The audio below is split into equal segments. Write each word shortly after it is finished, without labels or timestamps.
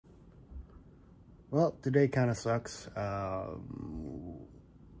Well, today kind of sucks.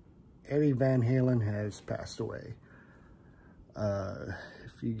 Eddie Van Halen has passed away.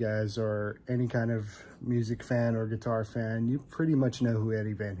 If you guys are any kind of music fan or guitar fan, you pretty much know who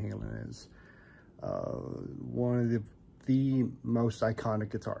Eddie Van Halen is. One of the most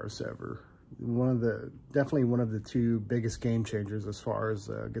iconic guitarists ever. Definitely one of the two biggest game changers as far as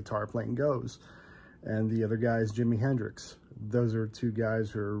guitar playing goes. And the other guy is Jimi Hendrix. Those are two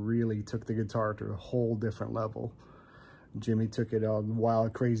guys who really took the guitar to a whole different level. Jimmy took it on a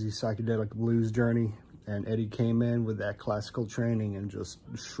wild, crazy psychedelic blues journey, and Eddie came in with that classical training and just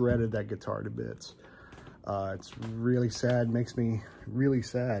shredded that guitar to bits. It's really sad, makes me really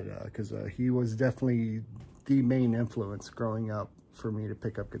sad, because he was definitely the main influence growing up for me to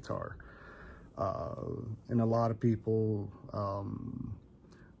pick up guitar. And a lot of people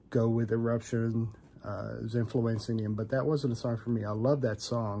go with Eruption as influencing him, but that wasn't a song for me. I love that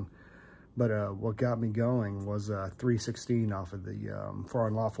song, but what got me going was 316 off of the For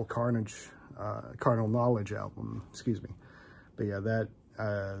Unlawful Carnage, Carnal Knowledge album, excuse me. But yeah, that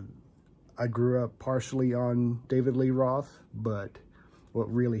I grew up partially on David Lee Roth, but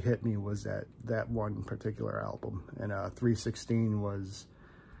what really hit me was that one particular album. And 316 was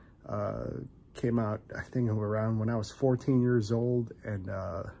came out, I think, around when I was 14 years old, and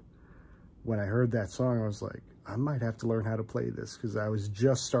when I heard that song, I was like, I might have to learn how to play this, because I was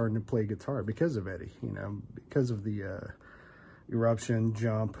just starting to play guitar because of Eddie, you know, because of the Eruption,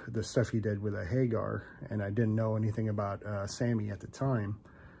 Jump, the stuff he did with Hagar, and I didn't know anything about Sammy at the time.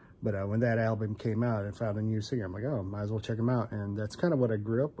 But when that album came out and found a new singer, I'm like, oh, might as well check him out. And that's kind of what I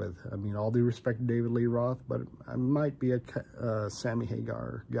grew up with. I mean, all due respect to David Lee Roth, but I might be a Sammy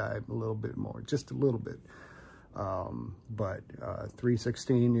Hagar guy a little bit more, just a little bit. But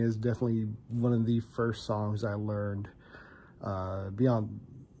 316 is definitely one of the first songs I learned.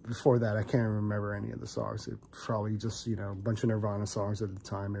 Before that, I can't remember any of the songs. It probably just, you know, a bunch of Nirvana songs at the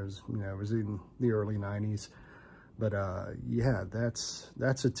time. It was, you know, it was in the early 90s. But yeah, that's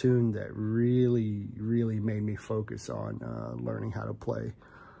a tune that really made me focus on learning how to play.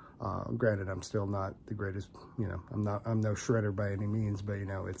 Granted, I'm still not the greatest, you know, I'm no shredder by any means, but you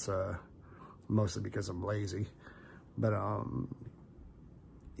know, it's mostly because I'm lazy. But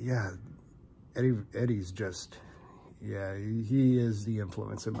yeah, Eddie's just, yeah, he is the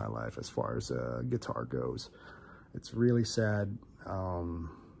influence in my life as far as guitar goes. It's really sad,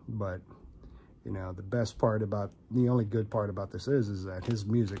 but you know, the only good part about this is that his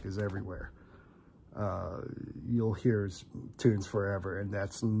music is everywhere. You'll hear his tunes forever, and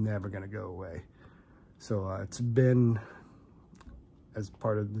that's never going to go away. So it's been, as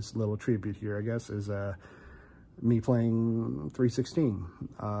part of this little tribute here, I guess, is me playing 316.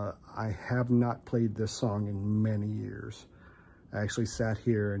 I have not played this song in many years. I actually sat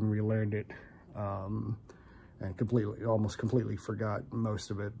here and relearned it, and almost completely forgot most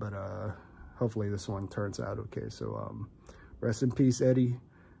of it, but hopefully this one turns out okay. So rest in peace, Eddie.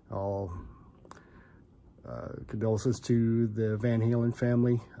 All condolences to the Van Halen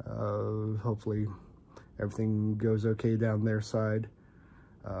family. Hopefully everything goes okay down their side.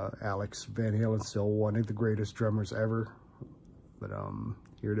 Alex Van Halen, still one of the greatest drummers ever. But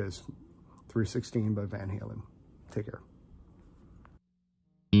here it is, 316 by Van Halen. Take care.